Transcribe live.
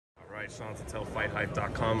right, Sean to tell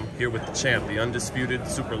FightHype.com here with the champ, the undisputed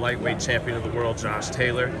super lightweight champion of the world, Josh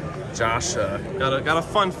Taylor. Josh got a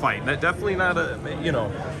fun fight. Definitely not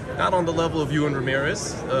not on the level of you and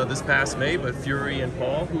Ramirez this past May, but Fury and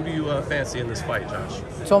Paul. Who do you fancy in this fight, Josh?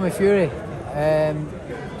 Tommy Fury.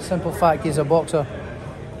 Simple fact, he's a boxer.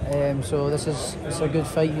 So it's a good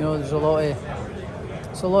fight. You know, there's a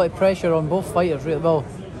lot of pressure on both fighters. Really, well,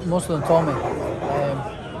 mostly on Tommy,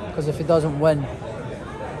 because if he doesn't win,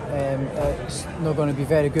 it's not going to be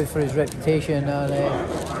very good for his reputation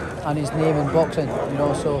and his name in boxing. You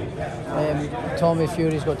know, so Tommy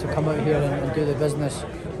Fury's got to come out here and do the business,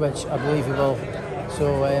 which I believe he will.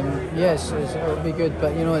 So yes, it'll be good.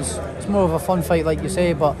 But you know, it's more of a fun fight, like you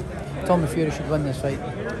say. But Tommy Fury should win this fight.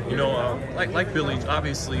 You know, like Billy,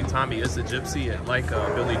 obviously Tommy is a gypsy, like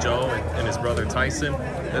Billy Joe and his brother Tyson.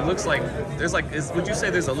 It looks like there's would you say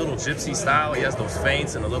there's a little gypsy style? He has those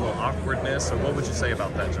feints and a little awkwardness, or what would you say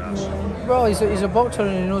about that, Josh? Well, he's a boxer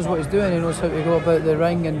and he knows what he's doing. He knows how to go about the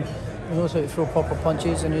ring and he knows how to throw proper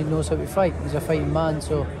punches and he knows how to fight. He's a fighting man,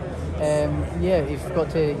 so yeah, you've got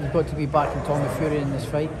to be backing Tommy Fury in this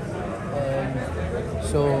fight.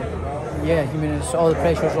 So yeah, I mean, all the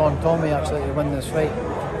pressure's on Tommy actually to win this fight.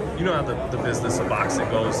 You know how the business of boxing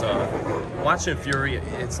goes. Watching Fury,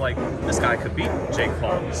 it's like this guy could beat Jake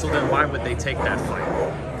Paul. So then why would they take that fight?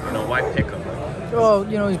 You know, why pick him? Well,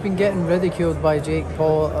 you know, he's been getting ridiculed by Jake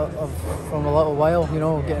Paul from a little while. You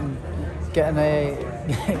know, getting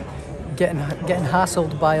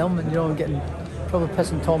hassled by him, and you know, probably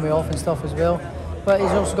pissing Tommy off and stuff as well. But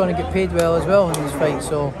he's also going to get paid well as well in this fight.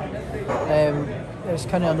 So it's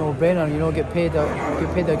kind of a no-brainer, you know, get paid a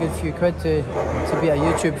good few quid to be a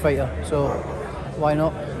YouTube fighter, so why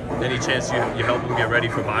not? Any chance you help him get ready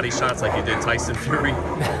for body shots like you did Tyson Fury?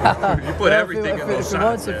 You put everything in those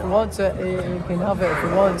shots. If he wants it, he can have it if he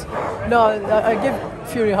wants. No, I give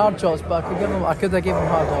Fury hard shots, but I could have given him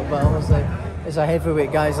hard shots, but honestly, it's a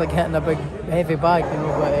heavyweight guy. It's like hitting a big heavy bag, you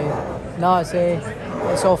know. But no,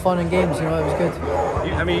 it's all fun and games, you know. It was good.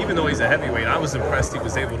 I mean, even though he's a heavyweight, I was impressed he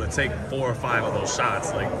was able to take 4 or 5 of those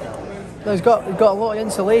shots. Like, he's got a lot of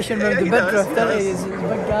insulation around the midriff. He's a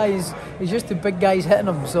big guy. He's used to big guys hitting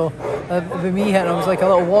him. So with me hitting him, it's like a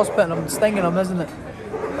little wasp hitting him, stinging him, isn't it?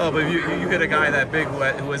 Oh, but if you hit a guy that big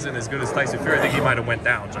who isn't as good as Tyson Fury, I think he might have went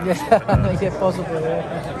down, Josh. Yeah, possibly.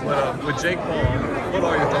 Yeah. But with Jake Paul, what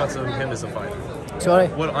are your thoughts on him as a fighter? Sorry?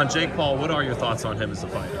 On Jake Paul, what are your thoughts on him as a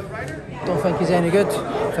fighter? Don't think he's any good.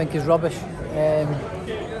 I think he's rubbish.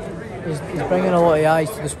 He's bringing a lot of eyes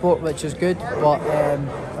to the sport, which is good, but I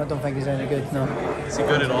don't think he's any good, no. Is he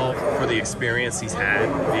good at all for the experience he's had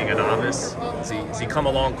being a novice? Has he come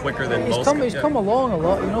along quicker than most? He's come along a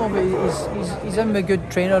lot, you know, but he's in with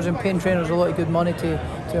good trainers and paying trainers a lot of good money to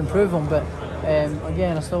improve him. But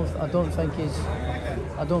again, I don't think he's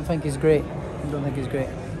great. I don't think he's great.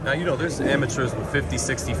 Now, you know, there's amateurs with 50,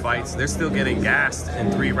 60 fights. They're still getting gassed in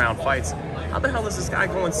 3-round fights. How the hell is this guy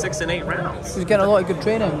going 6 and 8 rounds? He's getting a lot of good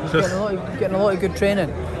training. He's getting a lot of good training,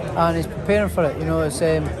 and he's preparing for it. You know, it's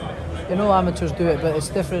you know, amateurs do it, but it's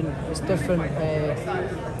different. It's different.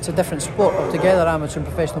 It's a different sport altogether. Amateur and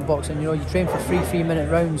professional boxing. You know, you train for 3-minute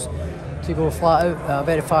rounds to go flat out,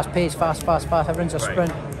 very fast pace, fast. Everyone's a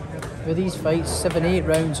sprint. With these fights, 7-8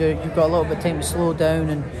 rounds, you've got a little bit of time to slow down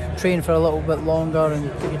and train for a little bit longer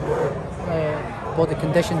and get your body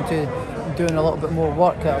conditioned to doing a little bit more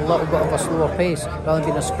work at a little bit of a slower pace rather than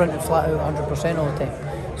being a sprint and flat out 100% all the time.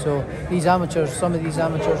 So some of these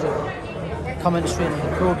amateurs that come in straight into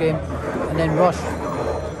the pro game and then rush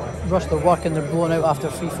their work and they're blown out after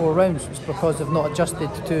 3-4 rounds. It's because they've not adjusted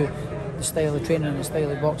to the style of training and the style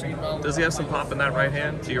of boxing. Does he have some pop in that right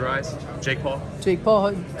hand, to your eyes, Jake Paul? Jake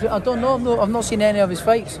Paul, I don't know. I've not seen any of his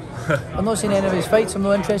fights. I'm not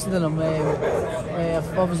interested in him.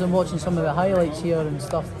 I've obviously been watching some of the highlights here and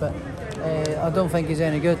stuff, but I don't think he's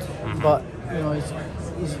any good. But you know, you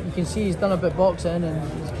can see he's done a bit of boxing, and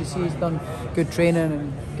you can see he's done good training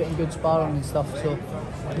and getting good sparring and stuff. So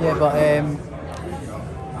yeah, but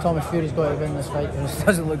Tommy Fury's got to win this fight. It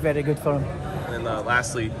doesn't look very good for him. And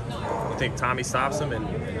lastly, you think Tommy stops him, and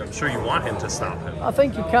I'm sure you want him to stop him. I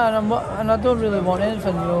think you can, and I don't really want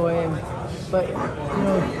anything, you know. But you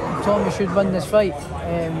know, Tommy should win this fight.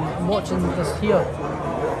 I'm watching this here.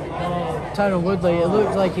 Tyron Woodley, it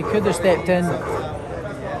looked like he could have stepped in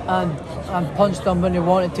and punched him when he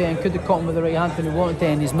wanted to, and could have caught him with the right hand when he wanted to,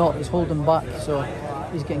 and he's not. He's holding back, so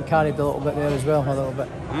he's getting carried a little bit there as well, a little bit.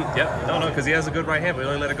 Yeah, no, because he has a good right hand, but he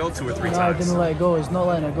only let it go 2 or 3 times. No, he didn't let it go. He's not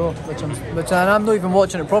letting it go, and I'm not even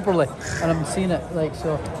watching it properly, and I'm seeing it, like,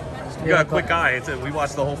 so. You got a quick eye. We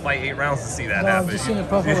watched the whole fight 8 rounds to see that happen. I've just seen it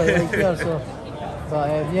properly, like here, so.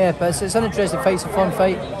 But yeah, but it's an interesting fight. It's a fun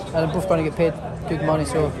fight, and they're both going to get paid good money.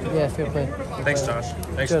 So yeah, fair play. Thanks, Josh.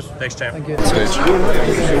 Thanks. Cheers. Thanks, champ. Thank you. Good.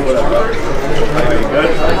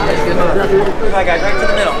 My guy, right to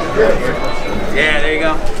the middle. Yeah, there you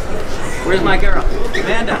go. Where's my girl?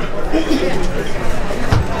 Amanda.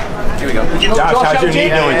 Here we go. Josh, how's your knee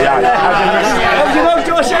doing, Josh?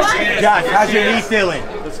 How's your knee feeling?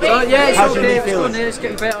 So yeah, it's How's your okay. knee It's feeling? going there. It's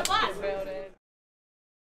getting better.